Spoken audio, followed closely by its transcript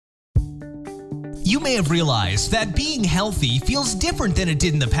You may have realized that being healthy feels different than it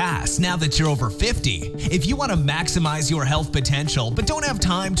did in the past now that you're over 50. If you want to maximize your health potential but don't have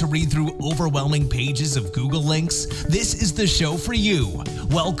time to read through overwhelming pages of Google links, this is the show for you.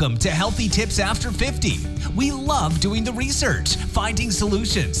 Welcome to Healthy Tips After 50. We love doing the research, finding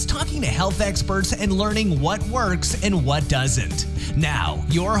solutions, talking to health experts, and learning what works and what doesn't. Now,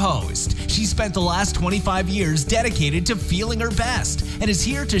 your host. She spent the last 25 years dedicated to feeling her best and is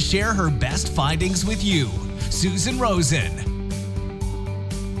here to share her best findings with you, Susan Rosen.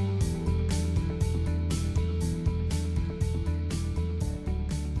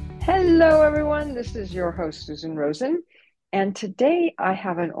 Hello, everyone. This is your host, Susan Rosen. And today I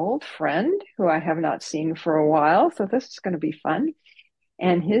have an old friend who I have not seen for a while, so this is going to be fun.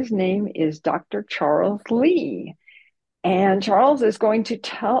 And his name is Dr. Charles Lee. And Charles is going to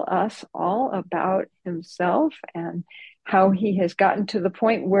tell us all about himself and how he has gotten to the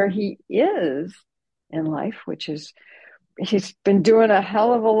point where he is in life, which is, he's been doing a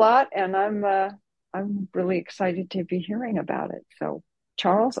hell of a lot, and I'm really excited to be hearing about it. So,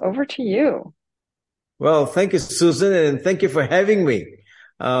 Charles, over to you. Well, thank you, Susan, and thank you for having me.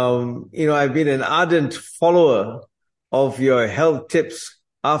 I've been an ardent follower of your health tips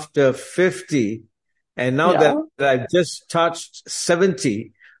after 50. And now that I've just touched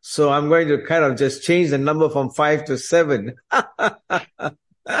 70, so I'm going to kind of just change the number from 5 to 7.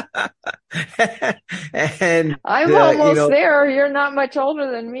 And I'm almost there. You're not much older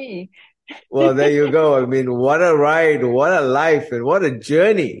than me. Well, there you go. I mean, what a ride, what a life, and what a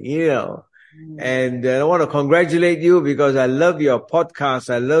journey, And I want to congratulate you because I love your podcast.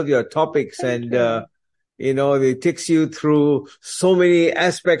 I love your topics. Thank you. It takes you through so many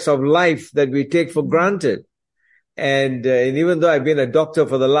aspects of life that we take for granted. And even though I've been a doctor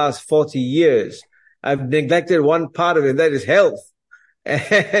for the last 40 years, I've neglected one part of it, that is health.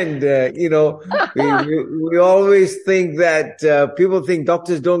 And, we always think that people think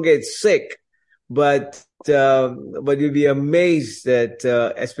doctors don't get sick, but you'll be amazed that,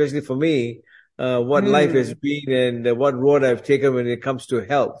 especially for me, what life has been and what road I've taken when it comes to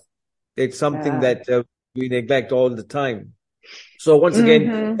health. It's something that we neglect all the time. So once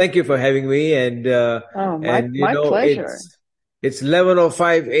again, thank you for having me. And my pleasure. It's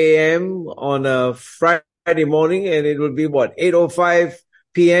 11:05 a.m. on a Friday morning, and it will be 8:05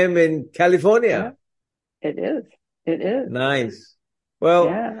 p.m. in California. Yeah, it is. Nice.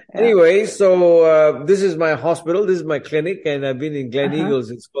 Well, anyway, so this is my hospital. This is my clinic, and I've been in Glen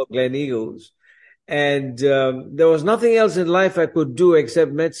Eagles. It's called Glen Eagles. And there was nothing else in life I could do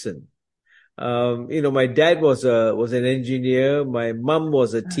except medicine. My dad was an engineer. My mom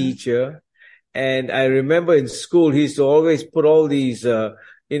was a teacher. And I remember in school, he used to always put all these,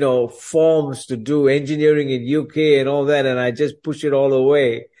 forms to do engineering in UK and all that. And I just push it all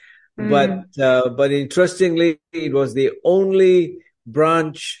away. But interestingly, it was the only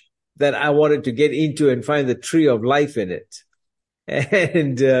branch that I wanted to get into and find the tree of life in it.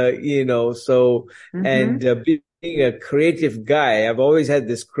 And, being a creative guy, I've always had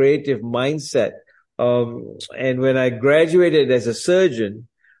this creative mindset. And when I graduated as a surgeon,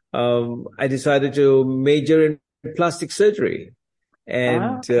 I decided to major in plastic surgery.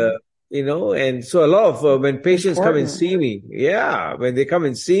 And, and so a lot of, when patients come and see me, when they come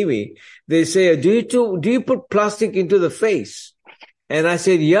and see me, they say, do you put plastic into the face? And I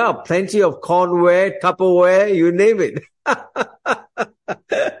said, yeah, plenty of cornware, Tupperware, you name it.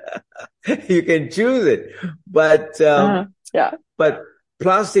 You can choose it. But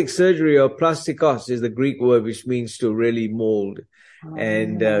plastic surgery or plastikos is the Greek word which means to really mold.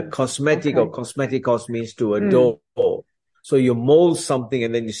 And cosmetic or cosmetikos means to adore. So you mold something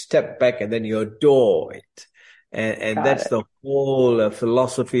and then you step back and then you adore it. And that's the whole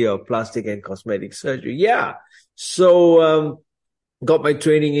philosophy of plastic and cosmetic surgery. Yeah. So got my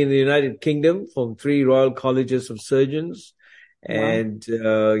training in the United Kingdom from 3 Royal Colleges of Surgeons. And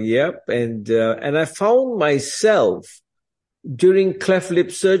and I found myself during cleft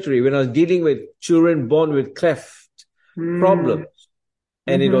lip surgery when I was dealing with children born with cleft problems.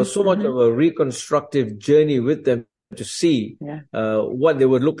 And it was so much of a reconstructive journey with them to see what they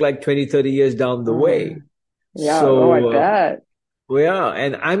would look like 20, 30 years down the way. Yeah, so, I bet.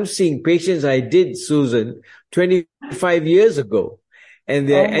 And I'm seeing patients I did, Susan, 25 years ago. And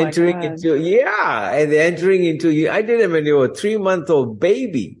they're entering into, I did them when they were 3-month-old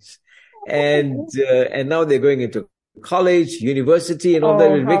babies. And now they're going into college, university and all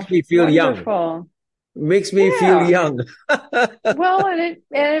that. It makes me feel young. Makes me feel young. Well, and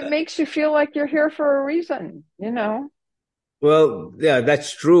it makes you feel like you're here for a reason, Well, yeah,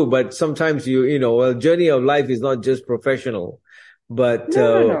 that's true. But sometimes journey of life is not just professional, but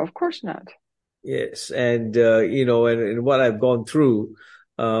no, of course not. Yes. And, and what I've gone through,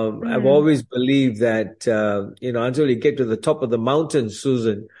 I've Mm, always believed that, until you get to the top of the mountain,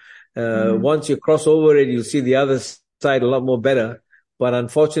 Susan, mm. once you cross over it, you'll see the other side a lot more better. But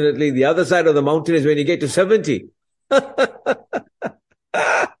unfortunately, the other side of the mountain is when you get to 70.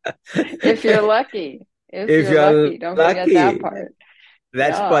 If you're lucky. If If you're you're lucky, don't forget that lucky, part.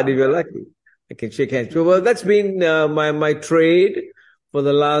 that's part Yeah. if you're lucky. I can shake hands. Well, that's been my trade for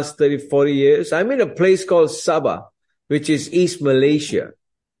the last 30, 40 years. I'm in a place called Sabah, which is East Malaysia,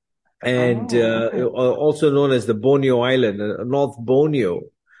 and Oh, okay. also known as the Borneo Island, North Borneo.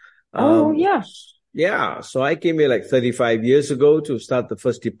 Oh, Um, yeah. yeah, so I came here like 35 years ago to start the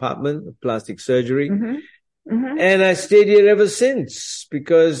first department of plastic surgery. Mm-hmm. Mm-hmm. And I stayed here ever since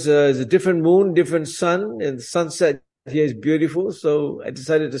because it's a different moon, different sun, and the sunset here is beautiful. So I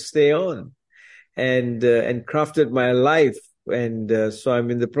decided to stay on and crafted my life. And so I'm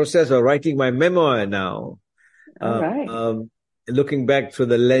in the process of writing my memoir now, All uh, right. um, looking back through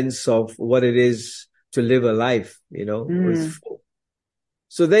the lens of what it is to live a life, Mm.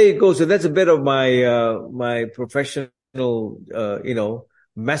 So there you go. So that's a bit of my my professional, Uh-huh.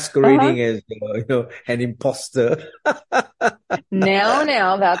 masquerading as an imposter.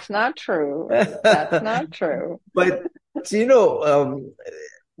 Now, that's not true. That's not true. But you know,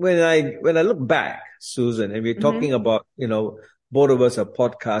 when I look back, Susan, and we're Mm-hmm. talking about, both of us are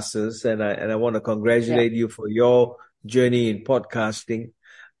podcasters, and I want to Yeah. congratulate you for your journey in podcasting.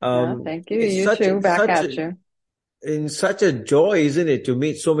 Yeah. Thank you. It's You too. Back at you. such a joy, isn't it, to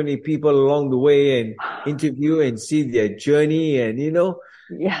meet so many people along the way and interview and see their journey, and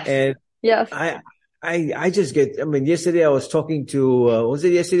Yes. and Yes. I just get. I mean, yesterday I was talking to was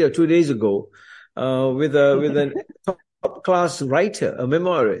it yesterday or 2 days ago, with an top class writer, a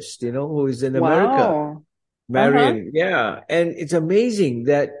memoirist, who is in America, Wow. Uh-huh. Marion. Yeah, and it's amazing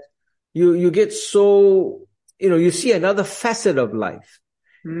that you get so you see another facet of life.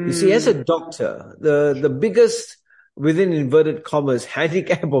 You see, as a Mm. doctor, the biggest, within inverted commas,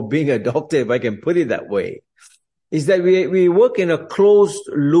 handicap of being a doctor, if I can put it that way, is that we work in a closed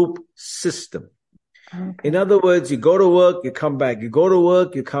loop system. In Okay. other words, you go to work, you come back, you go to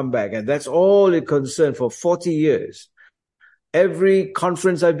work, you come back, and that's all it concerned for 40 years. Every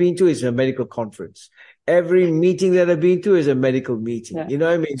conference I've been to is a medical conference. Every meeting that I've been to is a medical meeting. Yeah. You know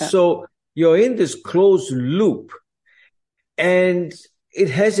what I mean? Yeah. So you're in this closed loop, and it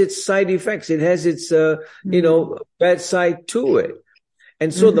has its side effects. It has its, Mm. bad side to it.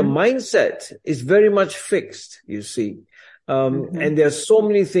 And so the Mm-hmm. mindset is very much fixed, you see. Mm-hmm. And there's so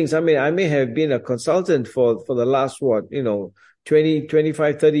many things. I mean, I may have been a consultant for the last, 20,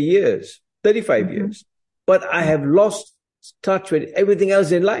 25, 30 years, 35 Mm-hmm. years, but I have lost touch with everything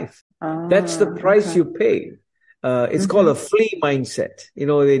else in life. That's the price Okay. you pay. It's called Mm-hmm. a flea mindset.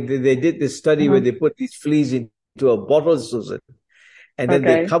 They did this study where Uh-huh. they put these fleas into a bottle, Susan, and then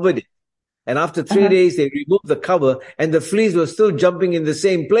they Okay. covered it. And after 3 days, Uh-huh. they removed the cover, and the fleas were still jumping in the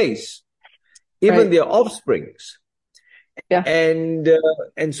same place, even Right. their offsprings. Yeah.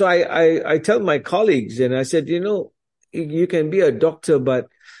 And so I tell my colleagues, and I said, you can be a doctor, but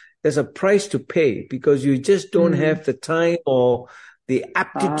there's a price to pay because you just don't Mm. have the time or the Ah.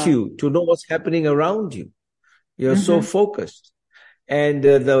 aptitude to know what's happening around you. You're so Mm-hmm. focused. And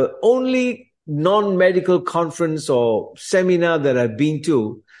the only non-medical conference or seminar that I've been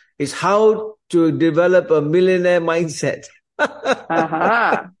to is how to develop a millionaire mindset.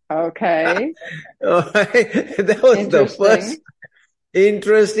 Aha. Okay. All right. That was the first. Interesting.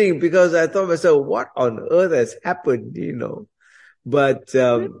 Interesting, because I thought to myself, what on earth has happened, But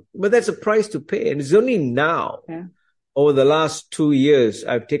that's a price to pay. And it's only now, Yeah. over the last 2 years,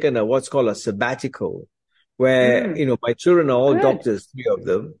 I've taken what's called a sabbatical, where, Mm. my children are all Good. doctors, three of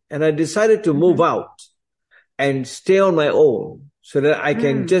them. And I decided to move Mm-hmm. out and stay on my own so that I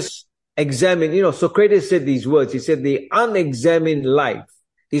can Mm. just examine. Socrates said these words. He said, the unexamined life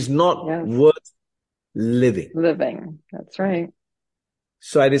is not Yes. worth living. Living. That's right.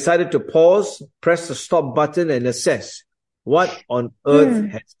 So I decided to pause, press the stop button, and assess what on earth Mm.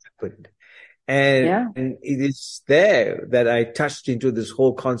 has happened. And, Yeah. and it is there that I touched into this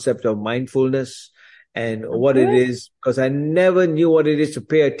whole concept of mindfulness and what it Good. is, because I never knew what it is to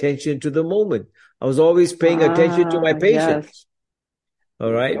pay attention to the moment. I was always paying attention to my Yes. patients.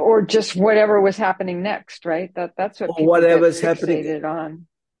 All right. Or just whatever was happening next, right? That's what Or people get whatever's happening. fixated on.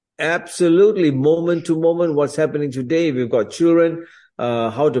 Absolutely. Moment to moment, what's happening today. We've got children,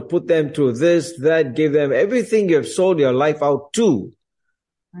 how to put them through this, that, give them everything you have sold your life out to,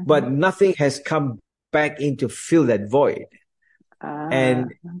 Mm-hmm. but nothing has come back in to fill that void.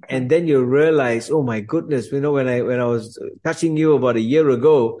 And Okay. then you realize, oh my goodness, when I was touching you about a year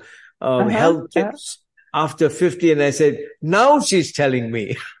ago, health Yeah. tips after 50. And I said, now she's telling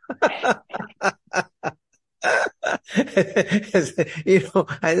me. I said,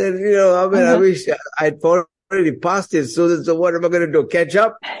 I wish I'd already passed it. So what am I going to do? Catch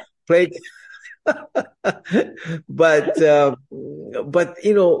up? Play? But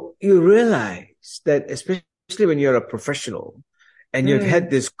you realize that especially when you're a professional and you've had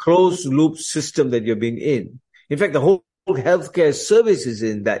this closed loop system that you've been in. In fact, the whole healthcare service is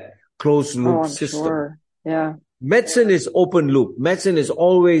in that closed loop system. Sure. Yeah. Medicine is open loop. Medicine is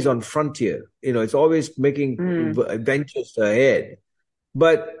always on frontier. It's always making ventures ahead.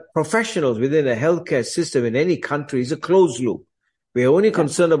 But professionals within a healthcare system in any country is a closed loop. We're only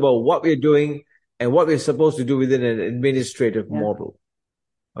concerned about what we're doing and what we're supposed to do within an administrative model.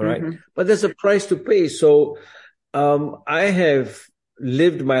 All right. But there's a price to pay. So I have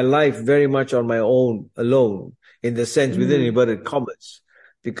lived my life very much on my own, alone, in the sense within inverted commas.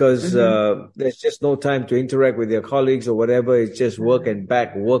 Because there's just no time to interact with your colleagues or whatever. It's just work and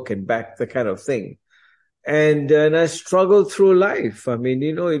back, the kind of thing. And I struggled through life. I mean,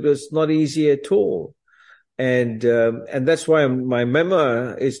 it was not easy at all. And that's why my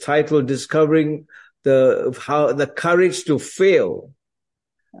memoir is titled "Discovering the Courage to Fail."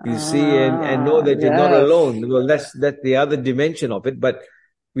 You see, and know that you're not alone. Well, that's the other dimension of it. But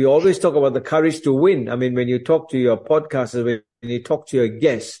we always talk about the courage to win. I mean, when you talk to your podcasters, when you talk to your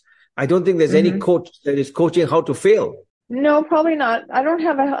guests, I don't think there's any coach that is coaching how to fail. No, probably not. I don't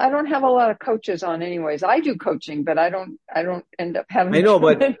have a lot of coaches on anyways. I do coaching, but I don't end up having I know,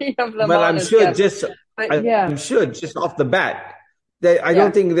 many of them but on I'm sure guests. I'm sure just off the bat that I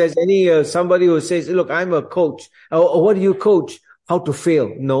don't think there's any somebody who says, "Look, I'm a coach. What do you coach? How to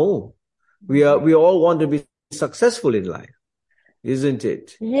fail?" No, we all want to be successful in life, isn't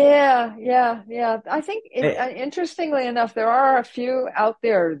it? Yeah. I think interestingly enough, there are a few out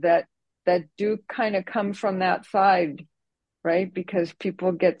there that do kind of come from that side, right? Because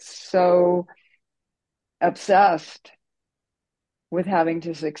people get so obsessed with having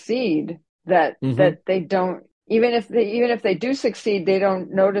to succeed that they don't, even if they do succeed, they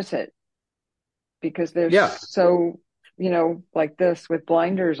don't notice it because they're so, like this with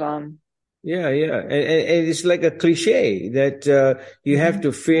blinders on. Yeah. And it's like a cliche that you have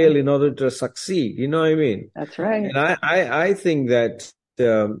to fail in order to succeed. You know what I mean? That's right. And I think that,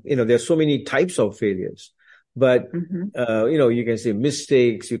 there's so many types of failures. But, you can say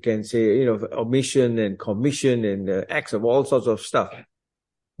mistakes, you can say, omission and commission and acts of all sorts of stuff.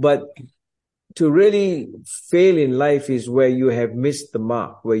 But to really fail in life is where you have missed the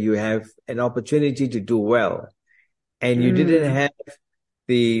mark, where you have an opportunity to do well. And you didn't have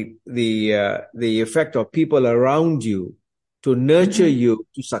the effect of people around you to nurture you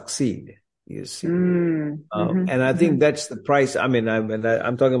to succeed. You see, and I think that's the price. I mean,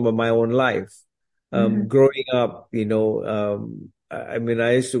 I'm talking about my own life. Growing up,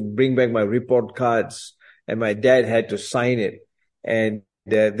 I used to bring back my report cards, and my dad had to sign it, and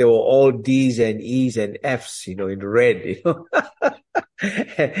there were all D's and E's and F's, in red,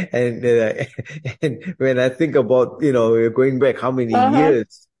 and when I think about, we're going back how many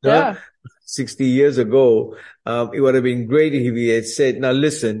years, 60 years ago, it would have been great if he had said, "Now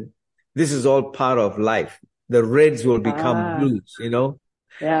listen, this is all part of life. The reds will become blues, and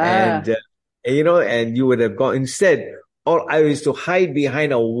you would have gone instead. All I used to hide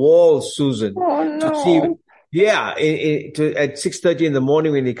behind a wall, Susan, to see. Yeah, at 6:30 in the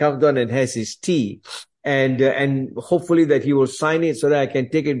morning when he comes down and has his tea, and hopefully that he will sign it so that I can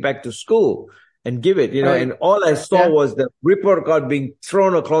take it back to school and give it, Right. And all I saw was the report card being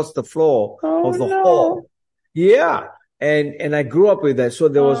thrown across the floor of the hall. Yeah, and I grew up with that, so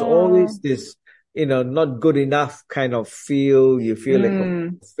there was always this, not good enough kind of feel. You feel like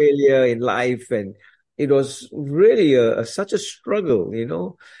a failure in life, and it was really such a struggle,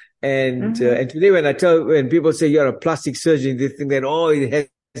 And today when people say you're a plastic surgeon, they think that, it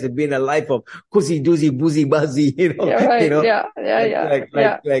has been a life of kusi doozy boozy buzzy, Yeah, right.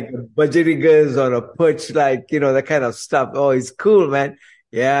 Like budgerigars on a perch, that kind of stuff. Oh, it's cool, man.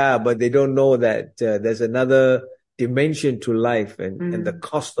 Yeah, but they don't know that there's another dimension to life and the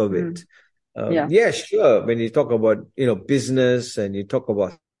cost of it. Sure. When you talk about, business and you talk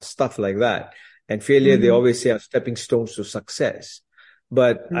about stuff like that and failure, they always say are stepping stones to success.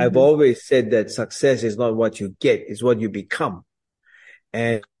 But I've always said that success is not what you get, it's what you become.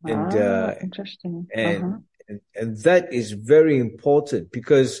 Interesting. And that is very important,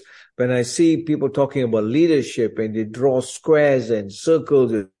 because when I see people talking about leadership and they draw squares and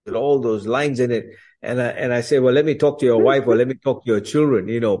circles with all those lines in it, and I say, well, let me talk to your wife or let me talk to your children,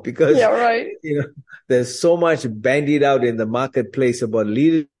 because there's so much bandied out in the marketplace about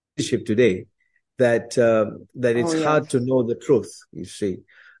leadership leadership today that it's Oh, hard to yes. know the truth, you see.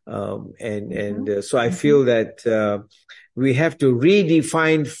 So I Mm-hmm. feel that we have to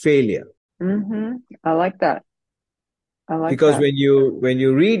redefine failure. Mm-hmm. I like that. I like Because that. when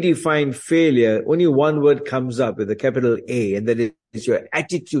you redefine failure, only one word comes up with a capital A, and that is your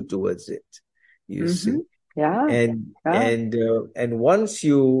attitude towards it. You Mm-hmm. see, Yeah. and Yeah. and once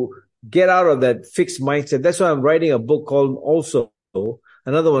you get out of that fixed mindset, that's why I'm writing a book called also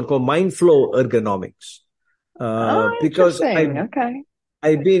another one called Mind Flow Ergonomics. Oh, Because interesting. Okay.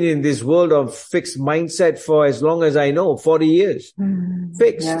 I've been in this world of fixed mindset for as long as I know, 40 years, Yeah.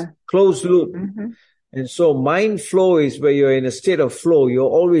 fixed, closed loop. Mm-hmm. And so mind flow is where you're in a state of flow.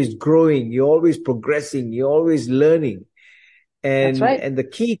 You're always growing. You're always progressing. You're always learning. That's And, right. and the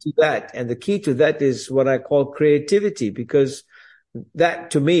key to that is what I call creativity, because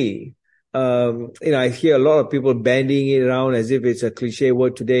that to me, I hear a lot of people bandying it around as if it's a cliche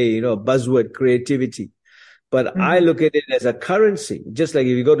word today, a buzzword, creativity. But I Mm-hmm. look at it as a currency. Just like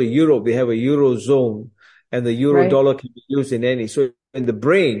if you go to Europe, they have a Eurozone and the euro Right. dollar can be used in any. So in the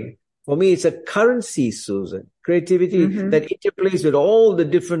brain, for me, it's a currency, Susan. Creativity Mm-hmm. that interplays with all the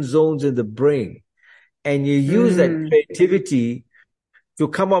different zones in the brain. And you use that Mm. creativity to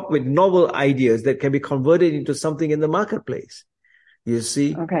come up with novel ideas that can be converted into something in the marketplace. You see,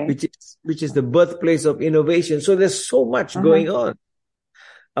 Okay. which is the birthplace of innovation. So there's so much Uh-huh. going on.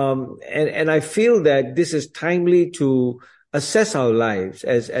 And I feel that this is timely to assess our lives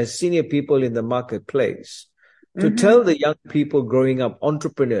as senior people in the marketplace, to Mm-hmm. tell the young people growing up,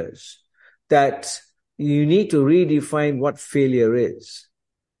 entrepreneurs, that you need to redefine what failure is.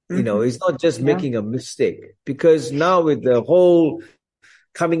 Mm-hmm. It's not just Yeah. making a mistake, because now with the whole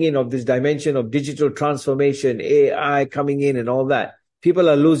coming in of this dimension of digital transformation, AI coming in and all that, people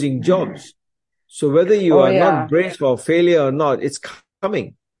are losing jobs. So whether you Oh, are not yeah. braced for failure or not, it's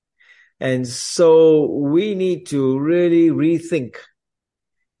coming. And so we need to really rethink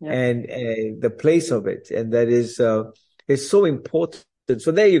Yep. and the place of it. And that is so important.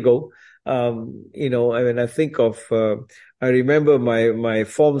 So there you go. I think of, I remember my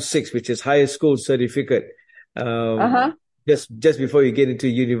Form 6, which is higher school certificate, Uh-huh. just before you get into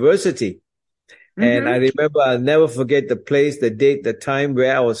university. And I Mm-hmm. remember I'll never forget the place, the date, the time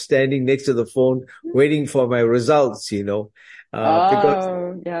where I was standing next to the phone waiting for my results, because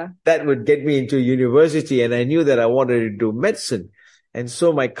Oh, yeah. that would get me into university, and I knew that I wanted to do medicine. And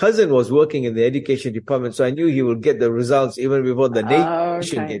so my cousin was working in the education department, so I knew he would get the results even before the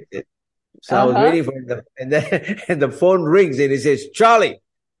nation Okay. gets it. So I was Uh-huh. waiting for him, and then and the phone rings and he says, "Charlie,"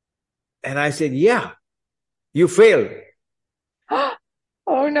 and I said, "Yeah, you failed."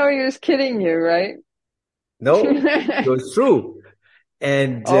 Oh, no, he was kidding you, right? No, it was true.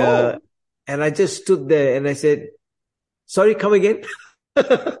 And Oh. and I just stood there and I said, "Sorry, come again."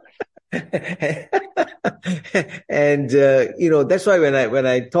 And that's why when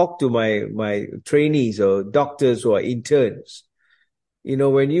I talk to my trainees or doctors or interns,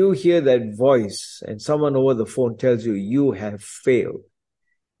 when you hear that voice and someone over the phone tells you you have failed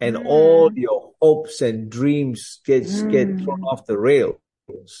and all Mm. your hopes and dreams get thrown Mm. off the rails,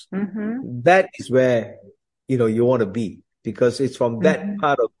 Mm-hmm. that is where you want to be, because it's from that Mm-hmm.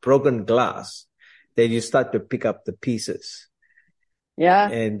 part of broken glass that you start to pick up the pieces. Yeah.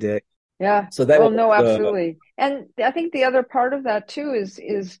 And Yeah. so that Oh, was no, absolutely. And I think the other part of that too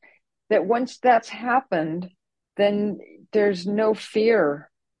is that once that's happened, then there's no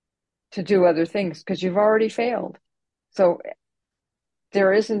fear to do other things because you've already failed. So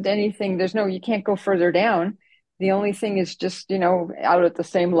there isn't anything, you can't go further down. The only thing is just, out at the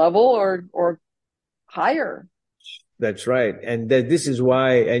same level or higher. That's right. And this is why,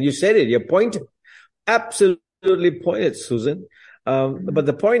 and you said it, your point, absolutely pointed, Susan. Mm. But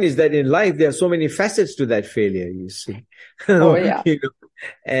the point is that in life, there are so many facets to that failure, you see. Oh, yeah.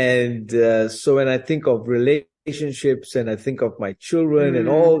 And so when I think of relationships and I think of my children and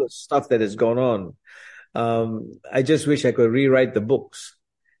Mm. all the stuff that has gone on, I just wish I could rewrite the books.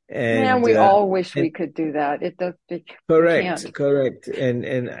 Man, And we all wish and we could do that. We can't. correct.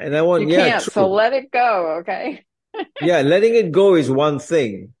 And I want, You yeah, can't, so true. let it go, okay? Yeah, letting it go is one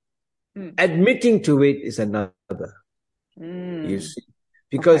thing. Mm. Admitting to it is another, you Mm. see.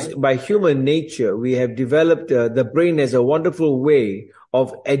 Because Okay. by human nature, we have developed the brain as a wonderful way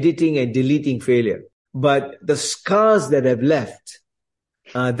of editing and deleting failure. But the scars that have left,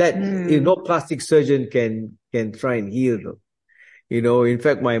 that no plastic surgeon can try and heal them. In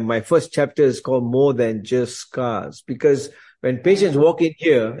fact, my first chapter is called More Than Just Scars, because when patients walk in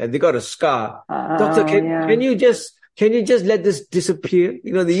here and they got a scar, doctor, Oh, can yeah. you just can you just let this disappear?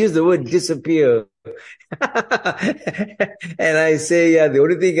 They use the word disappear. And I say, yeah, the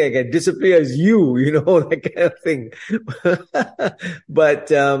only thing I can disappear is you, that kind of thing.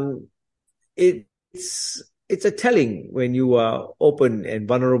 But it's a telling when you are open and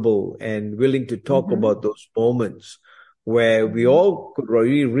vulnerable and willing to talk about those moments where we all could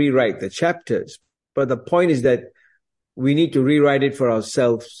rewrite the chapters. But the point is that we need to rewrite it for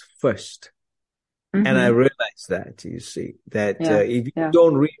ourselves first. And I realize that, you see, that if you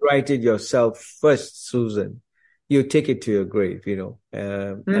don't rewrite it yourself first, Susan, you take it to your grave,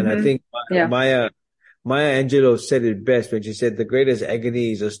 And I think Maya Angelou said it best when she said, the greatest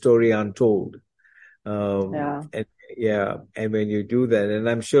agony is a story untold. And when you do that, and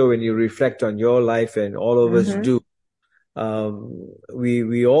I'm sure when you reflect on your life, and all of us do,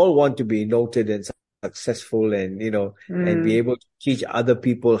 we all want to be noted and successful and, and be able to teach other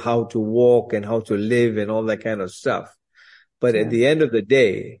people how to walk and how to live and all that kind of stuff. But at the end of the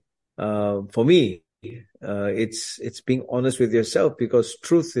day, for me, it's being honest with yourself, because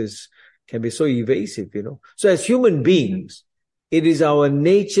truth can be so evasive, So as human beings, it is our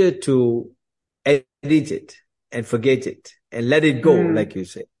nature to edit it and forget it and let it go, like you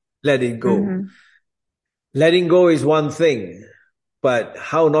say. Let it go. Letting go is one thing, but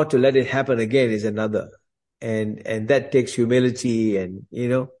how not to let it happen again is another. And that takes humility and,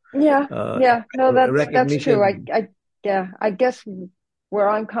 No, that's true. I guess where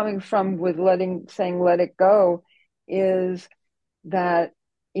I'm coming from with saying let it go is that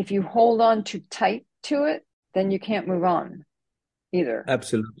if you hold on too tight to it, then you can't move on either.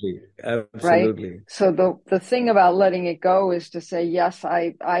 Absolutely. Right? So the thing about letting it go is to say, yes,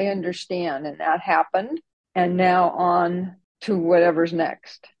 I understand, and that happened, and now on to whatever's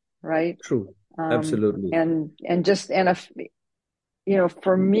next, right? True. Absolutely.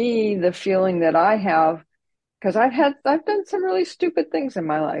 For me, the feeling that I have, because I've done some really stupid things in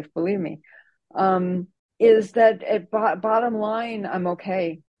my life, believe me, is that at bottom line, I'm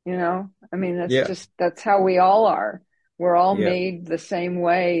okay. That's how we all are. We're all made the same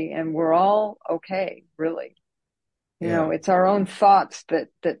way, and we're all okay, really. It's our own thoughts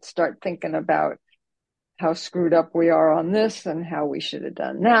that start thinking about how screwed up we are on this and how we should have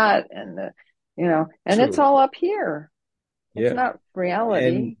done that. And and True. it's all up here. It's not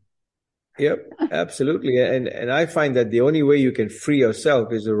reality. Absolutely. And I find that the only way you can free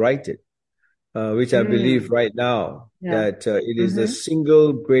yourself is to write it, which I believe right now that it is the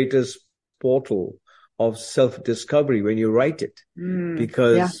single greatest portal of self-discovery when you write it.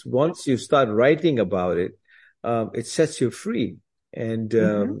 Because once you start writing about it, it sets you free. And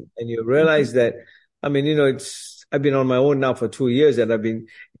you realize that, I've been on my own now for 2 years, and it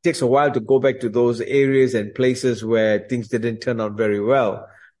takes a while to go back to those areas and places where things didn't turn out very well.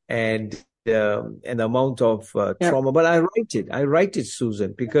 And an amount of trauma, but I write it,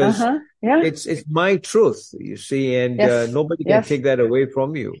 Susan, because it's my truth, you see, and nobody can take that away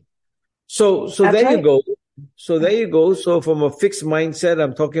from you. So there you go. So there you go. So from a fixed mindset,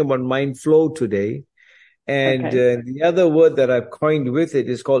 I'm talking about mind flow today. And the other word that I've coined with it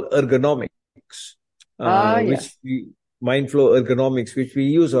is called ergonomics, mind flow ergonomics, which we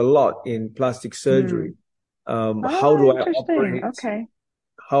use a lot in plastic surgery. How do I operate?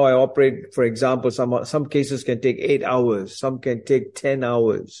 How I operate, for example, some cases can take 8 hours, some can take 10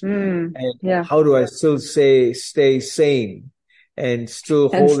 hours. How do I still stay sane and still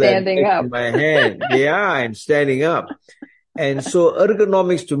hold that in my hand? I'm standing up. And so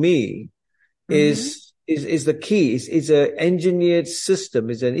ergonomics to me is the key. It's an engineered system.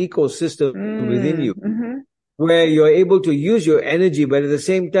 It's an ecosystem within you where you're able to use your energy, but at the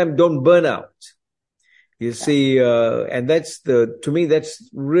same time, don't burn out. You see, and to me, that's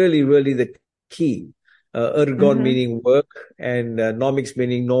really, really the key. Ergon meaning work, and nomics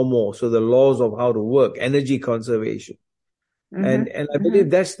meaning no more. So the laws of how to work, energy conservation. And I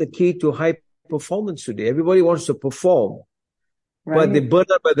believe that's the key to high performance today. Everybody wants to perform, but they burn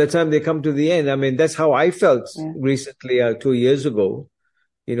out by the time they come to the end. That's how I felt recently, 2 years ago,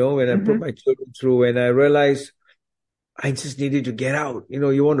 when I put my children through, and I realized I just needed to get out.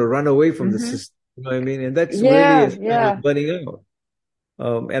 You want to run away from the system. You know what I mean? And that's really burning out.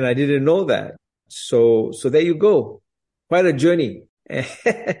 And I didn't know that. So there you go. Quite a journey.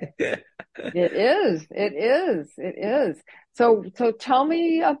 It is. So tell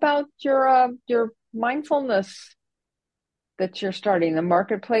me about your mindfulness that you're starting, the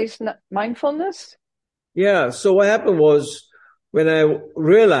marketplace mindfulness. Yeah. So what happened was, when I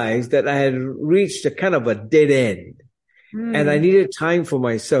realized that I had reached a kind of a dead end, and I needed time for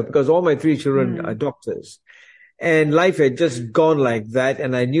myself, because all my 3 children are doctors, and life had just gone like that.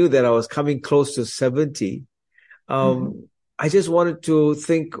 And I knew that I was coming close to 70. I just wanted to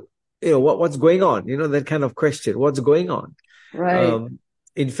think, what's going on? That kind of question. What's going on? Right.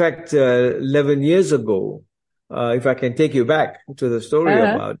 In fact, 11 years ago, if I can take you back to the story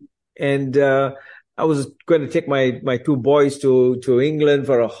about, and I was going to take my two boys to England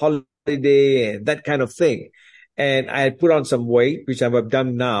for a holiday and that kind of thing. And I had put on some weight, which I've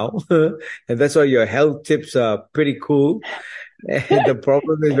done now. And that's why your health tips are pretty cool. And the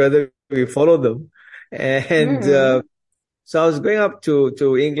problem is whether we follow them. And so I was going up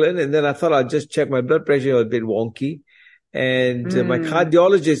to England, and then I thought I'd just check my blood pressure was a bit wonky. And my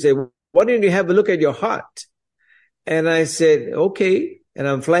cardiologist said, why don't you have a look at your heart? And I said, okay. And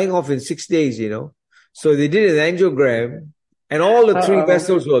I'm flying off in 6 days, So they did an angiogram, and all the three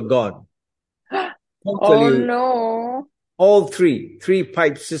vessels were gone. Oh, no. All three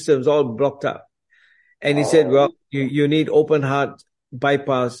pipe systems all blocked up. And he said, well, you need open heart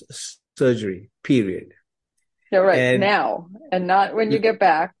bypass surgery, period. Yeah, right. And now, and not when you get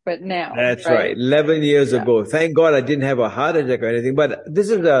back, but now. That's right. 11 years ago. Thank God I didn't have a heart attack or anything. But this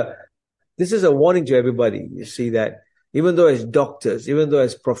is a warning to everybody. You see that even though as doctors, even though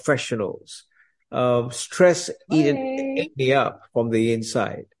as professionals, stress ate me up from the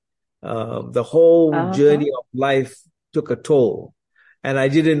inside. The whole journey of life took a toll. And I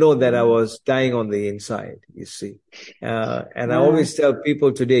didn't know that I was dying on the inside, you see. And I always tell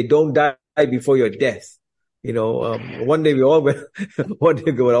people today, don't die before your death. One day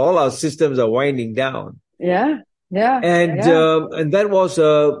when all our systems are winding down. Yeah. And that was,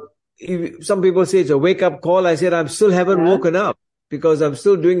 some people say it's a wake up call. I said, I still haven't woken up because I'm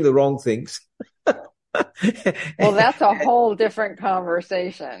still doing the wrong things. Well, that's a whole different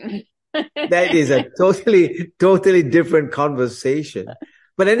conversation. That is a totally different conversation.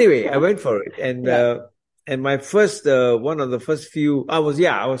 But anyway, I went for it. And my first, one of the first few, I was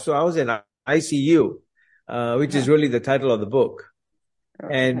in ICU, which is really the title of the book.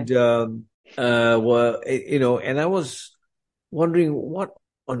 Okay. And, and I was wondering what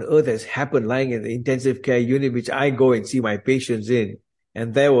on earth has happened lying in the intensive care unit, which I go and see my patients in.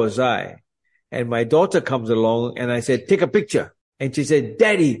 And there was I. And my daughter comes along and I said, take a picture. And she said,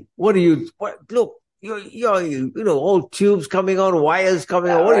 Daddy, look, you're all tubes coming on, wires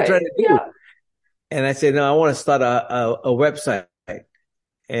coming on. What are you trying to do? Yeah. And I said, no, I want to start a website.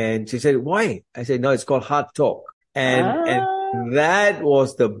 And she said, why? I said, no, it's called Heart Talk. And that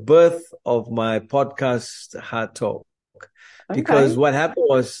was the birth of my podcast, Heart Talk. Because what happened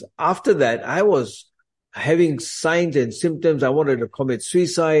was after that, I was having signs and symptoms. I wanted to commit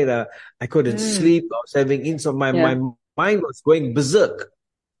suicide. I couldn't sleep. I was having insomnia. My mind was going berserk.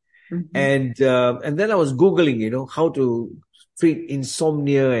 And then I was Googling, how to treat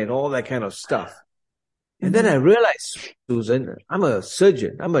insomnia and all that kind of stuff. And then I realized, Susan, I'm a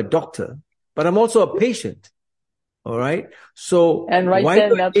surgeon, I'm a doctor, but I'm also a patient. All right. So. And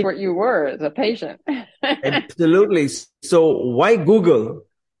then that's what you were, as a patient. Absolutely. So why Google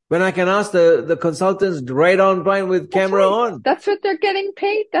when I can ask the consultants right on time with camera on? That's what they're getting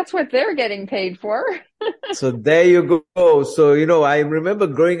paid. That's what they're getting paid for. So there you go. So, I remember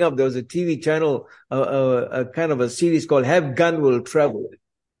growing up, there was a TV channel, a kind of a series called Have Gun Will Travel.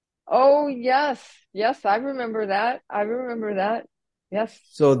 Oh, yes. Yes, I remember that. Yes.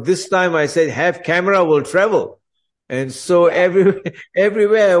 So this time I said, Have Camera Will Travel. And so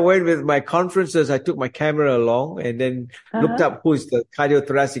everywhere I went with my conferences, I took my camera along and then looked up who's the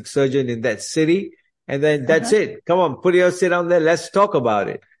cardiothoracic surgeon in that city. And then that's it. Come on, sit down there. Let's talk about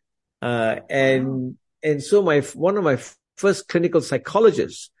it. And so one of my first clinical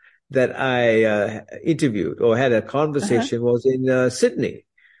psychologists that I interviewed or had a conversation was in Sydney.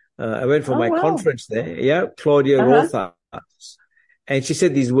 I went for my conference there. Yeah, Claudia Rothar. And she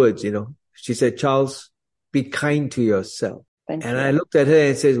said these words, she said, Charles, be kind to yourself. Thank and you. I looked at her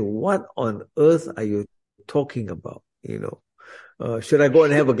and said, what on earth are you talking about? Should I go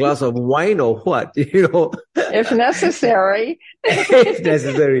and have a glass of wine or what? If necessary. If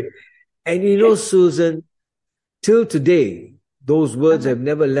necessary. And Susan, till today, those words have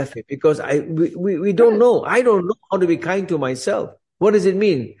never left me because we don't know. I don't know how to be kind to myself. What does it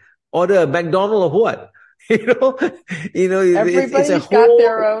mean? Order a McDonald's or what? Everybody's got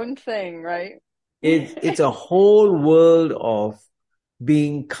their own thing, right? It's a whole world of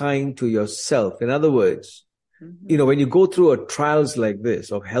being kind to yourself. In other words, when you go through a trials like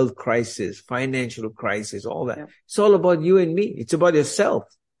this of health crisis, financial crisis, all that, it's all about you and me. It's about yourself.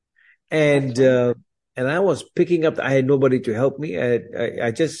 And I was picking up, I had nobody to help me.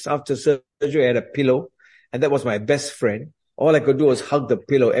 I just, after surgery, I had a pillow and that was my best friend. All I could do was hug the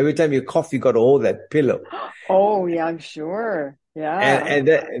pillow. Every time you cough, you got to hold that pillow. Oh, yeah, I'm sure. Yeah. And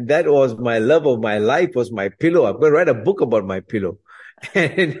that was my love of my life, was my pillow. I'm going to write a book about my pillow.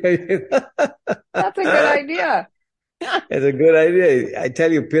 And That's a good idea. it's a good idea. I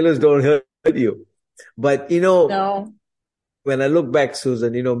tell you, pillows don't hurt you. But, No. when I look back,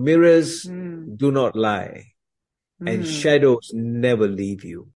 Susan, mirrors Mm. do not lie and Mm. shadows never leave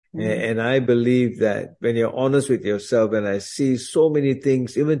you. Mm. And I believe that when you're honest with yourself, and I see so many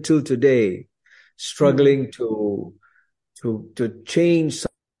things, even till today, struggling to change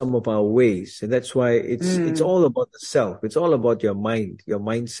some of our ways. And that's why it's all about the self. It's all about your mind, your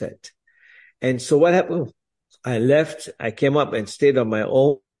mindset. And so what happened? I left, I came up and stayed on my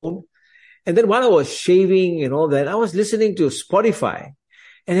own. And then while I was shaving and all that, I was listening to Spotify,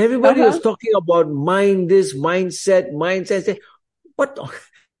 and everybody was talking about mindset. I said, what,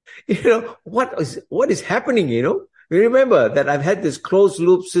 what is happening, You remember that I've had this closed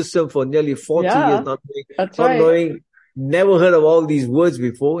loop system for nearly 40 years, that's not right. knowing, never heard of all these words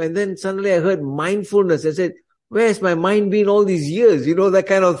before. And then suddenly I heard mindfulness. I said, where's my mind been all these years? That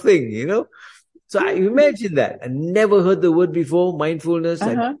kind of thing, So I imagine that. I never heard the word before, mindfulness.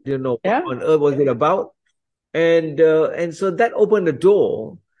 I didn't know what on earth was it about. And so that opened the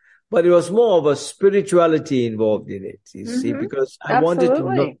door, but it was more of a spirituality involved in it, you see, because I wanted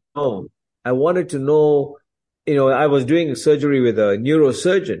to know, I was doing surgery with a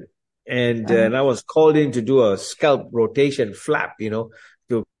neurosurgeon, and I was called in to do a scalp rotation flap, to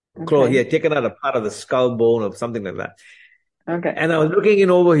close. He had taken out a part of the skull bone or something like that. Okay. And I was looking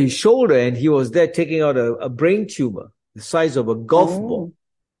in over his shoulder, and he was there taking out a brain tumor the size of a golf ball.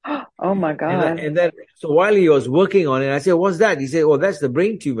 Oh my God. And then, so while he was working on it, I said, what's that? He said, oh, that's the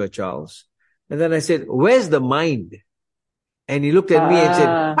brain tumor, Charles. And then I said, where's the mind? And he looked at me and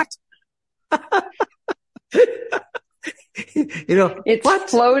said, what? It's what?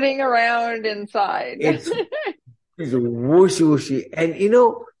 Floating around inside. It's whooshy. And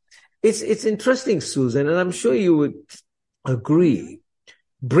it's interesting, Susan, and I'm sure you would agree.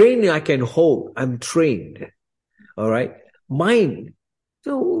 Brain I can hold. I'm trained. All right. Mind.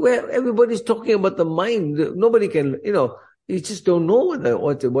 So where everybody's talking about the mind, nobody can, you just don't know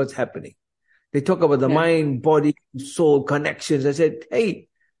what's happening. They talk about the mind, body, soul connections. I said, hey,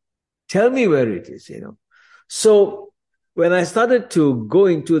 tell me where it is, So when I started to go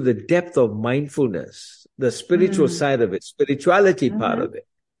into the depth of mindfulness, the spiritual side of it, spirituality part of it,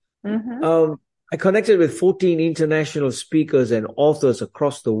 I connected with 14 international speakers and authors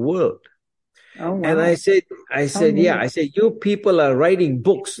across the world. Oh, wow. And I said, you people are writing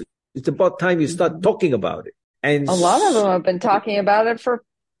books. It's about time you start talking about it. And a lot of them have been talking about it for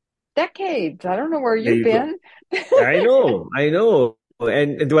decades. I don't know where you've been. I know.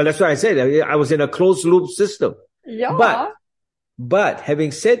 And well, that's why I said I was in a closed loop system. Yeah. But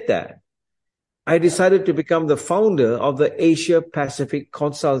having said that, I decided to become the founder of the Asia Pacific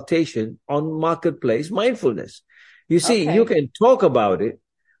Consultation on Marketplace Mindfulness. You see, you can talk about it,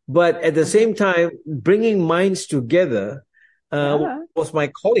 but at the same time, bringing minds together was my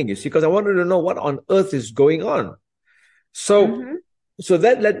calling, you see, because I wanted to know what on earth is going on. So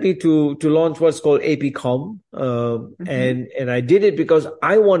that led me to launch what's called APCOM. And I did it because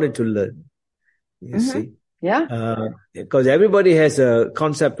I wanted to learn, you see. Yeah. Because everybody has a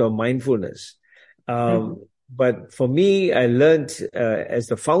concept of mindfulness. But for me, I learned as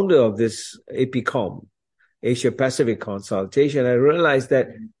the founder of this APCOM, Asia Pacific Consultation, I realized that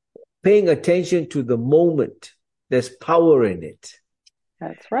paying attention to the moment, there's power in it.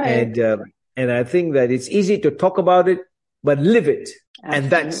 That's right. And I think that it's easy to talk about it, but live it.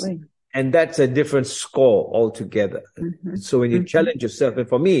 Absolutely. And that's a different score altogether. So when you challenge yourself, and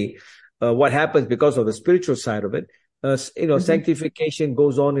for me, what happens because of the spiritual side of it, sanctification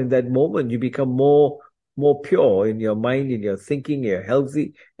goes on in that moment. You become more pure in your mind, in your thinking. You're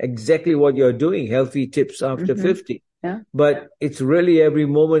healthy. Exactly what you're doing. Healthy tips after 50. Yeah. But it's really every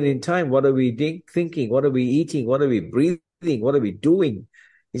moment in time. What are we thinking? What are we eating? What are we breathing? What are we doing?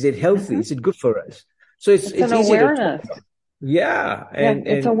 Is it healthy? Is it good for us? So it's an easy awareness. to talk. Yeah. And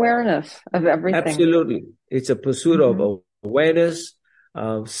it's awareness of everything. Absolutely. It's a pursuit of awareness,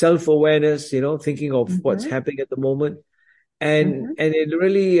 self-awareness, thinking of what's happening at the moment. And it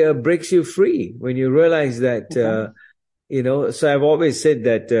really breaks you free when you realize that, so I've always said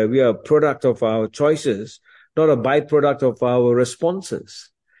that we are a product of our choices, not a byproduct of our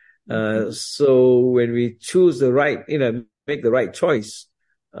responses. So when we choose the right, make the right choice,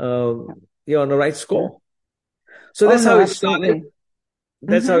 you're on the right score. So that's how it started.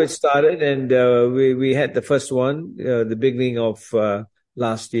 That's how it started. And we had the first one, the beginning of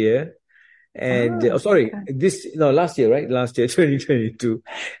last year. And last year, right? Last year, 2022.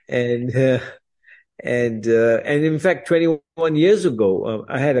 And in fact, 21 years ago,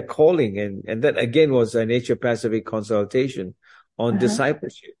 I had a calling, and that again was a Nature Pacific consultation on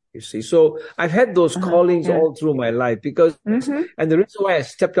discipleship, you see. So I've had those callings all through my life and the reason why I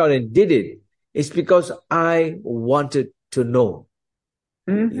stepped out and did it is because I wanted to know.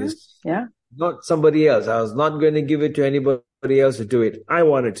 Yes. Yeah. Not somebody else. I was not going to give it to anybody else to do it. I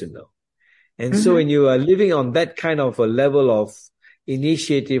wanted to know. And so when you are living on that kind of a level of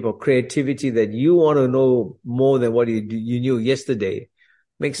initiative or creativity that you want to know more than what you knew yesterday,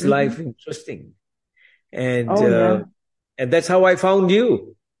 makes life interesting. And and that's how I found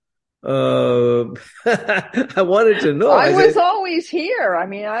you. I wanted to know. I was always here. I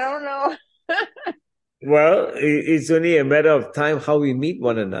mean, I don't know. Well, it's only a matter of time how we meet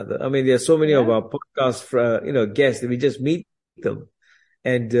one another. I mean, there are so many of our podcast, guests that we just meet them,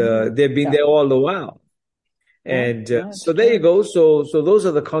 and they've been there all the while. And so there you go. So those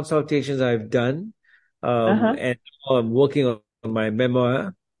are the consultations I've done, and I'm working on my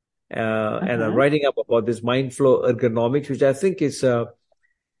memoir, and I'm writing up about this mind flow ergonomics, which I think is a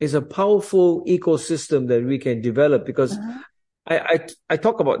powerful ecosystem that we can develop because I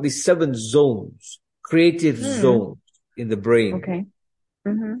talk about these 7 zones. Creative zones in the brain. Okay.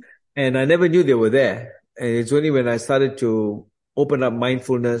 And I never knew they were there. And it's only when I started to open up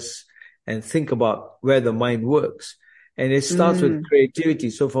mindfulness and think about where the mind works. And it starts with creativity.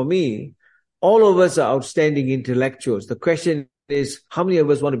 So for me, all of us are outstanding intellectuals. The question is, how many of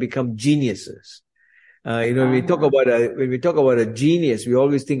us want to become geniuses? When we talk about a genius, we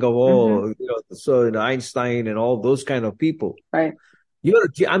always think of Einstein and all those kind of people. Right.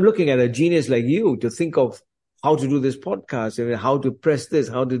 I'm looking at a genius like you to think of how to do this podcast, how to press this,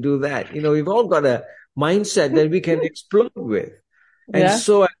 how to do that. We've all got a mindset that we can explode with. And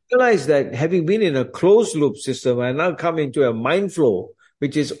so I realized that having been in a closed loop system, I now come into a mind flow,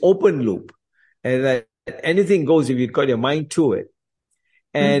 which is open loop. And that anything goes if you've got your mind to it.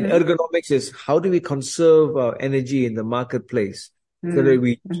 And ergonomics is how do we conserve our energy in the marketplace so that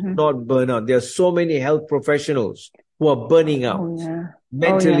we do not burn out. There are so many health professionals who are burning out,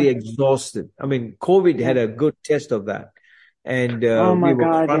 mentally exhausted. I mean, COVID had a good test of that. And we were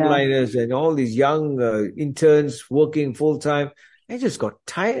frontliners and all these young interns working full time. They just got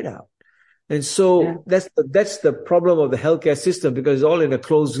tired out. And so that's the problem of the healthcare system because it's all in a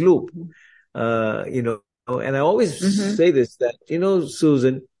closed loop. And I always say this, that,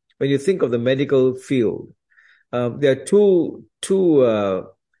 Susan, when you think of the medical field, there are two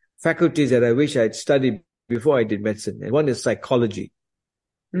faculties that I wish I'd studied before I did medicine. And one is psychology.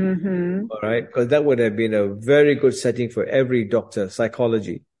 All right. Because that would have been a very good setting for every doctor,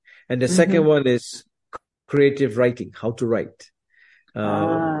 psychology. And the second one is creative writing, how to write.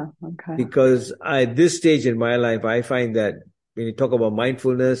 Because at this stage in my life, I find that when you talk about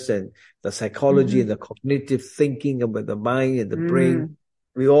mindfulness and the psychology and the cognitive thinking about the mind and the brain,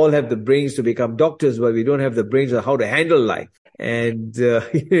 we all have the brains to become doctors, but we don't have the brains of how to handle life. And,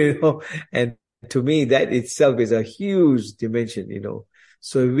 and to me, that itself is a huge dimension,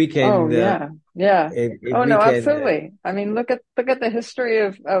 So if we can. Absolutely. I mean, look at the history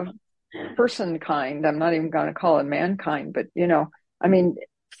of person kind. I'm not even going to call it mankind, but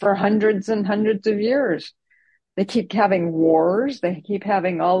for hundreds and hundreds of years, they keep having wars. They keep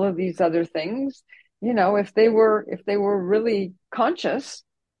having all of these other things. If they were really conscious,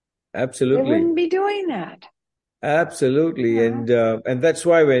 absolutely, they wouldn't be doing that. Absolutely. Yeah. And that's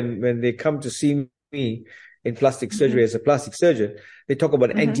why when they come to see me in plastic surgery as a plastic surgeon, they talk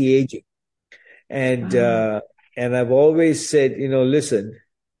about anti-aging. And I've always said, listen,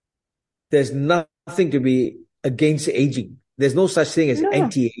 there's nothing to be against aging. There's no such thing as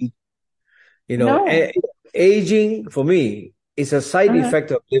anti-aging. Aging for me is a side effect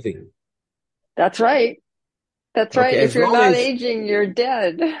of living. That's right. That's right. If you're not aging, you're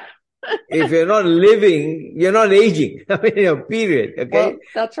dead. If you're not living, you're not aging. I mean, period. Okay. Well,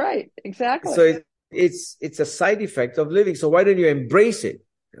 that's right. Exactly. So it's a side effect of living. So why don't you embrace it?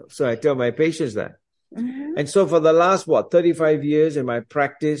 So I tell my patients that. And so for the last 35 years in my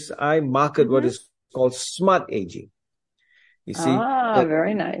practice, I market what is called smart aging. You see?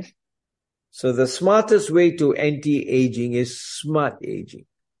 Very nice. So the smartest way to anti-aging is smart aging.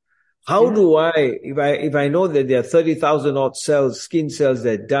 How do if I know that there are 30,000 odd skin cells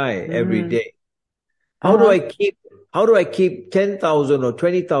that die every day, how do I keep 10,000 or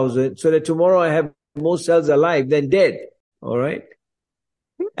 20,000 so that tomorrow I have more cells alive than dead? All right.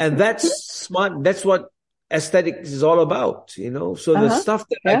 And that's smart. That's what aesthetics is all about, So the stuff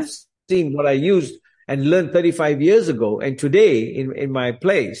that I've seen, what I used and learned 35 years ago and today in my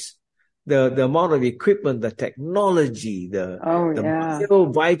place, the amount of equipment, the technology, the yeah. Very,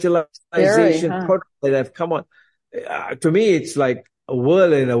 biovitalization huh? products that have come on. To me, it's like a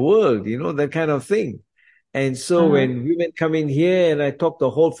world in a world, that kind of thing. And so when women come in here and I talk the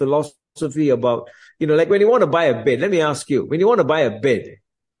whole philosophy about, like when you want to buy a bed, let me ask you, when you want to buy a bed,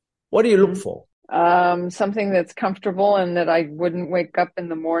 what do you look for? Something that's comfortable and that I wouldn't wake up in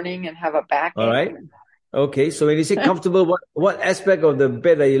the morning and have a backache. All right. Okay. So when you say comfortable, what aspect of the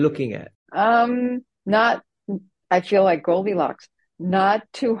bed are you looking at? Not, I feel like Goldilocks, not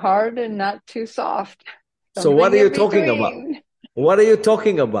too hard and not too soft. So what are you talking about? What are you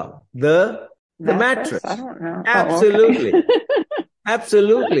talking about? The mattress. I don't know. Absolutely. Oh, okay.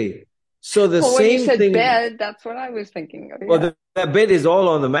 Absolutely. So the same when you said thing. Bed, that's what I was thinking of. Yeah. Well, the bed is all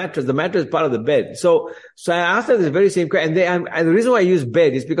on the mattress. The mattress is part of the bed. So I asked them the very same question. And the reason why I use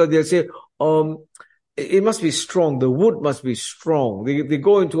bed is because they'll say, it must be strong. The wood must be strong. They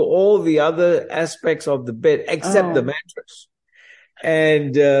go into all the other aspects of the bed except the mattress.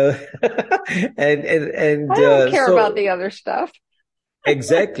 And I don't care about the other stuff.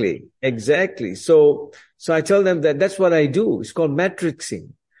 Exactly. So I tell them that that's what I do. It's called matrixing.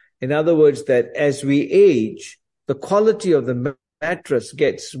 In other words, that as we age, the quality of the mattress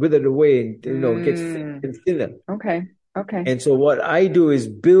gets withered away and, gets thinner and thinner. Okay. And so what I do is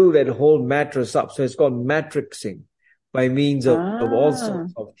build that whole mattress up. So it's called matrixing by means of all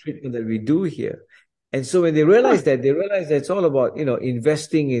sorts of treatment that we do here. And so when they realize that, it's all about,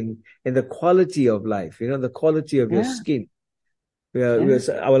 investing in the quality of life, the quality of your skin.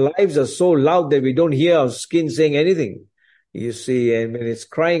 Our lives are so loud that we don't hear our skin saying anything, you see, and when it's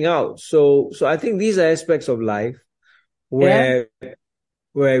crying out. So I think these are aspects of life where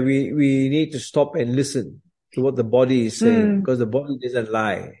we need to stop and listen to what the body is saying, because the body doesn't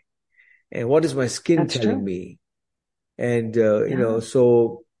lie. And what is my skin telling me? And,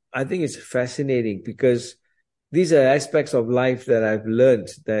 so I think it's fascinating because these are aspects of life that I've learned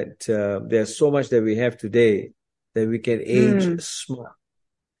that there's so much that we have today that we can age smart.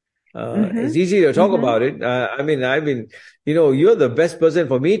 It's easy to talk about it. I've been, you're the best person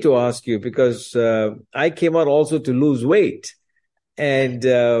for me to ask you because I came out also to lose weight. And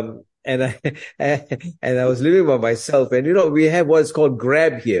I was living by myself. And, we have what's called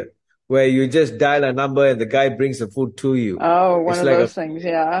Grab here, where you just dial a number and the guy brings the food to you. Oh, one of those things.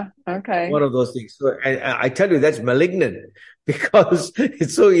 Yeah. Okay. One of those things. So I tell you, that's malignant because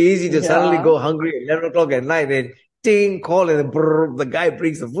it's so easy to suddenly go hungry at 11 o'clock at night and ding, call and the guy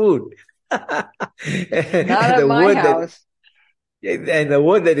brings the food. Not at my house. And the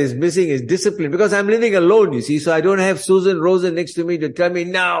word that is missing is discipline because I'm living alone, you see. So I don't have Susan Rosen next to me to tell me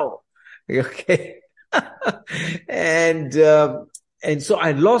now. Okay. And so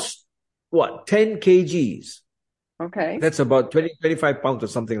I lost 10 kgs. Okay. That's about 25 pounds or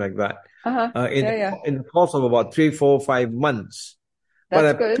something like that. In the course of about 3, 4, 5 months.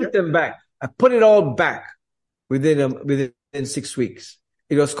 That's but I put them back. I put it all back within 6 weeks.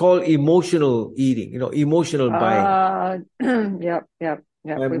 It was called emotional eating, emotional buying. Yep.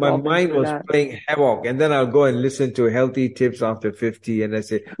 My mind was playing havoc. And then I'll go and listen to healthy tips after 50. And I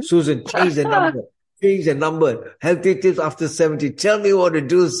say, Susan, change the number. Change the number. Healthy tips after 70. Tell me what to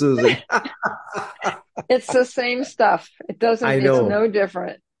do, Susan. It's the same stuff. It doesn't, it's no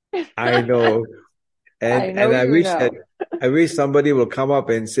different. I know. And I wish somebody will come up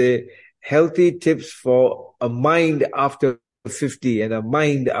and say, healthy tips for a mind after 50 and a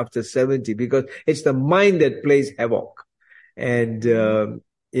mind after 70, because it's the mind that plays havoc. And,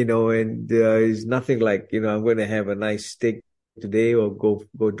 it's nothing like, I'm going to have a nice steak today or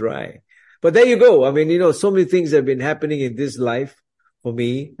go dry. But there you go. I mean, so many things have been happening in this life for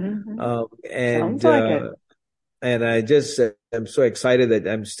me. Sounds like it. And I just am so excited that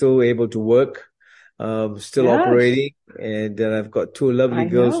I'm still able to work, still operating. And then I've got 2 lovely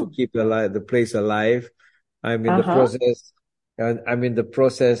girls who keep the place alive. I'm in the process. I'm in the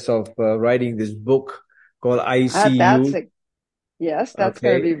process of writing this book called ICU. That's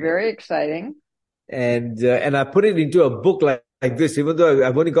going to be very exciting. And I put it into a book like this, even though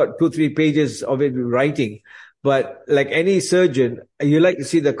I've only got 2-3 pages of it writing. But like any surgeon, you like to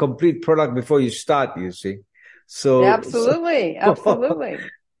see the complete product before you start, you see. So absolutely.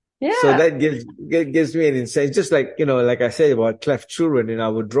 Yeah. So that gives me an insight. It's just like, like I said about cleft children, and I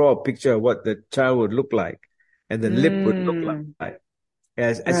would draw a picture of what the child would look like and the lip would look like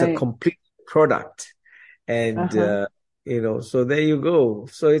as a complete product. And, so there you go.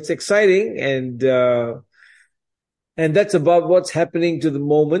 So it's exciting. And that's about what's happening to the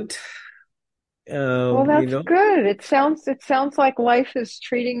moment. Well, that's good. It sounds like life is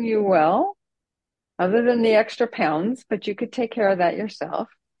treating you well, other than the extra pounds, but you could take care of that yourself.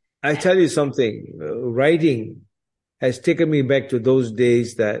 I tell you something, writing has taken me back to those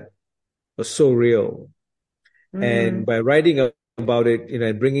days that were so real. And by writing about it,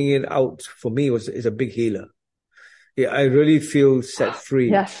 and bringing it out for me is a big healer. Yeah, I really feel set free.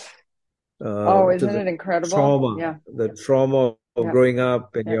 Yes. Oh, To isn't the it incredible? trauma, Yeah. the trauma of Yeah. growing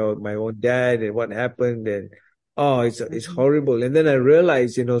up and Yeah. my own dad and what happened, and it's Mhm. horrible. And then I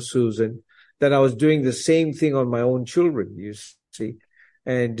realized, Susan, that I was doing the same thing on my own children, you see,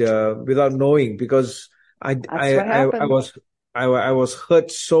 and without knowing, because That's what happened. I was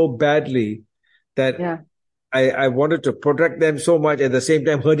hurt so badly that Yeah. I wanted to protect them so much, at the same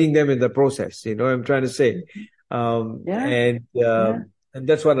time hurting them in the process. You know what I'm trying to say? Yeah. And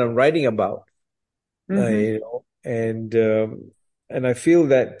that's what I'm writing about. Hmm. And I feel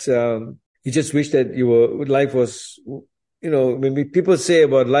that you just wish that life was, when people say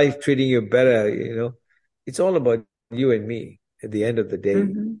about life treating you better, it's all about you and me at the end of the day.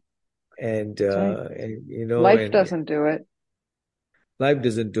 Hmm. And, That's right. and Life doesn't do it. life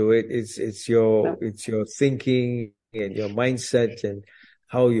doesn't do it. It's No. your thinking and your mindset and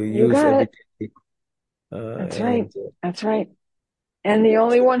how you You use got it. everything. That's And right. That's right. And the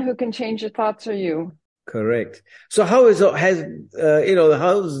only one who can change your thoughts are you. correct. So how's your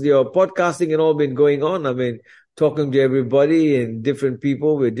podcasting and all been going on? I mean, talking to everybody and different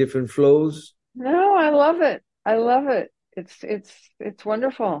people with different flows. No, I love it. I love it. It's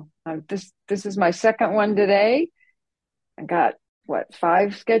wonderful. This is my second one today. I got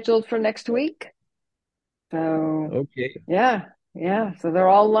 5 scheduled for next week. So Okay. yeah. So they're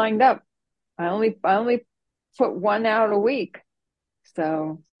all lined up. I only put one out a week.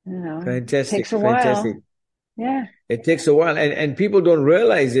 So, it Fantastic. takes a Fantastic. while. Yeah. It takes a while, and people don't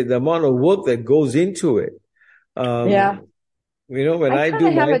realize it, the amount of work that goes into it. Yeah. When I I kind do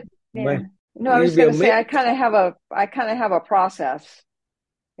of have my, yeah. No, I you'll was be going to say amazed. I kind of have a process,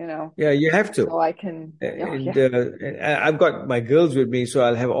 Yeah, you have to. so I can, And, yeah. and I've got my girls with me, so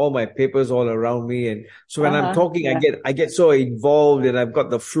I'll have all my papers all around me. And so when I'm talking, Yeah. I get so involved, and I've got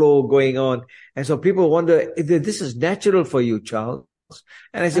the flow going on. And so people wonder, this is natural for you, Charles.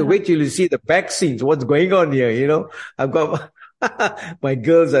 And I say, wait till you see the back scenes, what's going on here, I've got my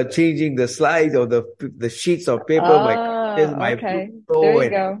girls are changing the slides or the sheets of paper, my Okay. flow, There you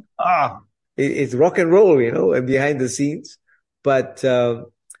and go. it's rock and roll, and behind the scenes. But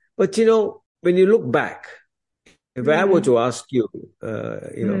when you look back, if I were to ask you,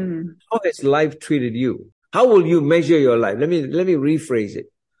 how has life treated you? How will you measure your life? Let me rephrase it.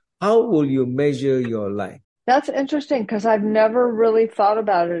 How will you measure your life? That's interesting because I've never really thought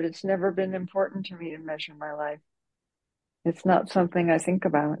about it. It's never been important to me to measure my life. It's not something I think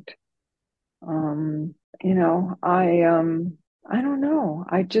about. I don't know.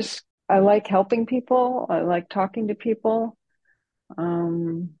 I like helping people. I like talking to people.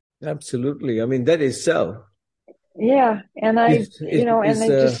 Absolutely. I mean, that itself Yeah. And I was just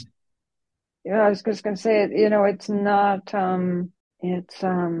going to say, it's not,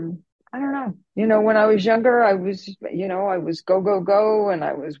 I don't know. When I was younger, I was go, go, go, and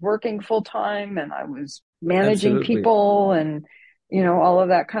I was working full time, and I was managing absolutely. people, and, all of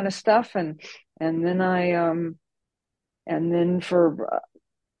that kind of stuff. And then and then for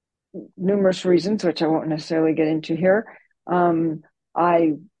numerous reasons, which I won't necessarily get into here,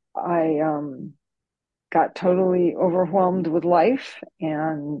 I got totally overwhelmed with life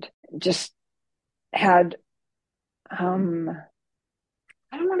and just had, I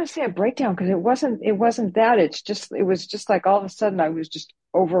don't want to say a breakdown because it wasn't that. It was just like all of a sudden I was just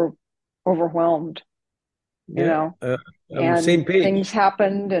overwhelmed, Yeah. and Same page. things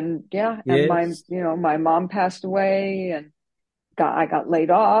happened, and Yes. and my mom passed away, and I got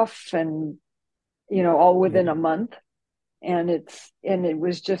laid off, and all within a month. And it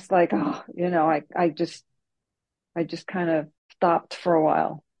was just like, I just kind of stopped for a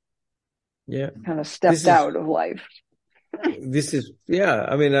while. Yeah. Kind of stepped out of life. I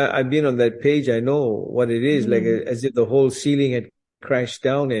mean, I've been on that page. I know what it is, like as if the whole ceiling had crashed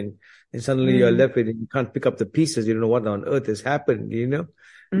down, and suddenly you're left with it. You can't pick up the pieces. You don't know what on earth has happened,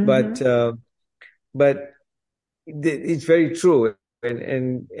 But it's very true.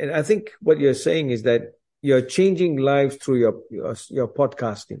 And I think what you're saying is that you're changing lives through your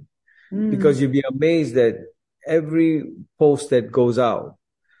podcasting, because you'll be amazed that every post that goes out,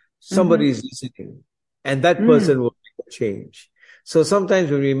 somebody is listening, and that person will make a change. So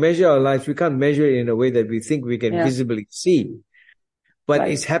sometimes when we measure our lives, we can't measure it in a way that we think we can visibly see, but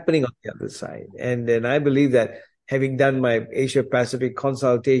it's happening on the other side. And then I believe that, having done my Asia Pacific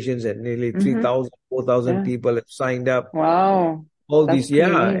consultations, and nearly 3,000, 4,000 people have signed up. Wow. All these,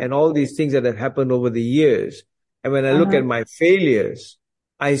 and all these things that have happened over the years. And when I look at my failures,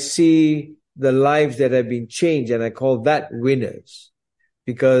 I see the lives that have been changed, and I call that winners,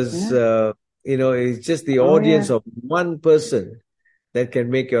 because it's just the audience of one person that can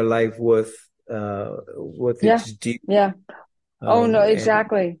make your life worth its due. Yeah. Oh no,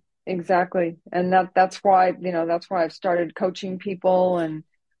 exactly. Exactly. And that's why I've started coaching people, and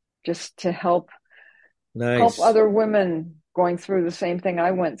just to help other women going through the same thing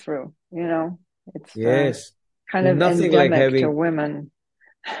I went through. It's kind of nothing endemic like having, to women.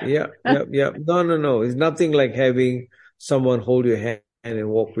 Yeah. No. It's nothing like having someone hold your hand and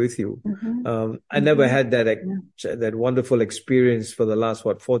walk with you. I never had that wonderful experience for the last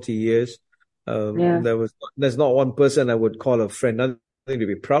 40 years. There's not one person I would call a friend, nothing to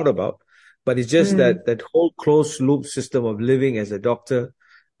be proud about, but it's just that whole closed loop system of living as a doctor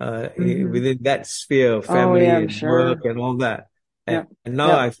within that sphere of family and work and all that. And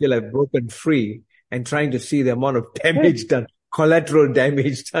now I feel I've broken free and trying to see the amount of damage done, collateral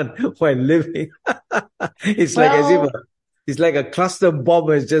damage done while living. It's like a cluster bomb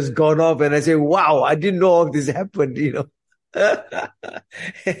has just gone off, and I say, wow, I didn't know all this happened,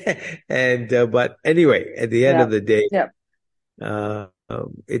 And but anyway, at the end of the day,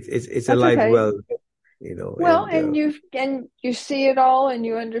 it's a life well, Well, and you see it all, and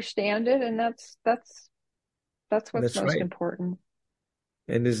you understand it, and that's what's most important.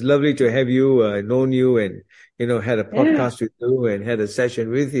 And it's lovely to have you, known you, and had a podcast with you and had a session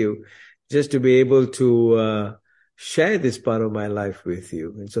with you, just to be able to share this part of my life with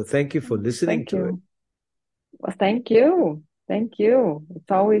you. And so, thank you for listening to it. Well, thank you.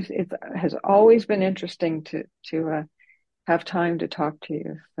 It has always been interesting to have time to talk to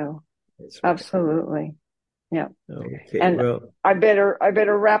you. So, absolutely, yeah. Okay. And I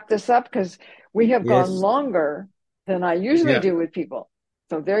better wrap this up, because we have gone longer than I usually do with people.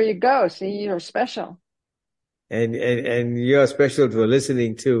 So there you go. See, you're special. And you're special for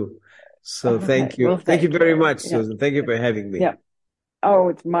listening too. So thank you. Well, thank you very much, Susan. Thank you for having me. Yeah. Oh,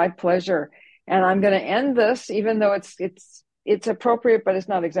 it's my pleasure. And I'm going to end this, even though it's appropriate, but it's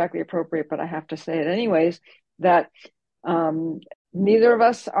not exactly appropriate, but I have to say it anyways, that neither of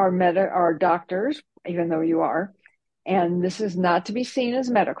us are doctors, even though you are. And this is not to be seen as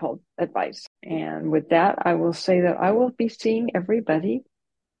medical advice. And with that, I will say that I will be seeing everybody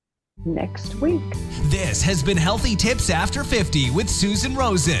next week. This has been Healthy Tips After 50 with Susan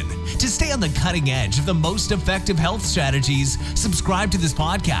Rosen. To stay on the cutting edge of the most effective health strategies, subscribe to this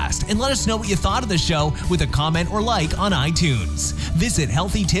podcast and let us know what you thought of the show with a comment or like on iTunes. Visit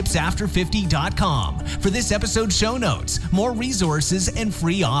healthytipsafter50.com for this episode's show notes, more resources, and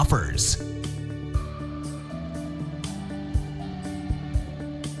free offers.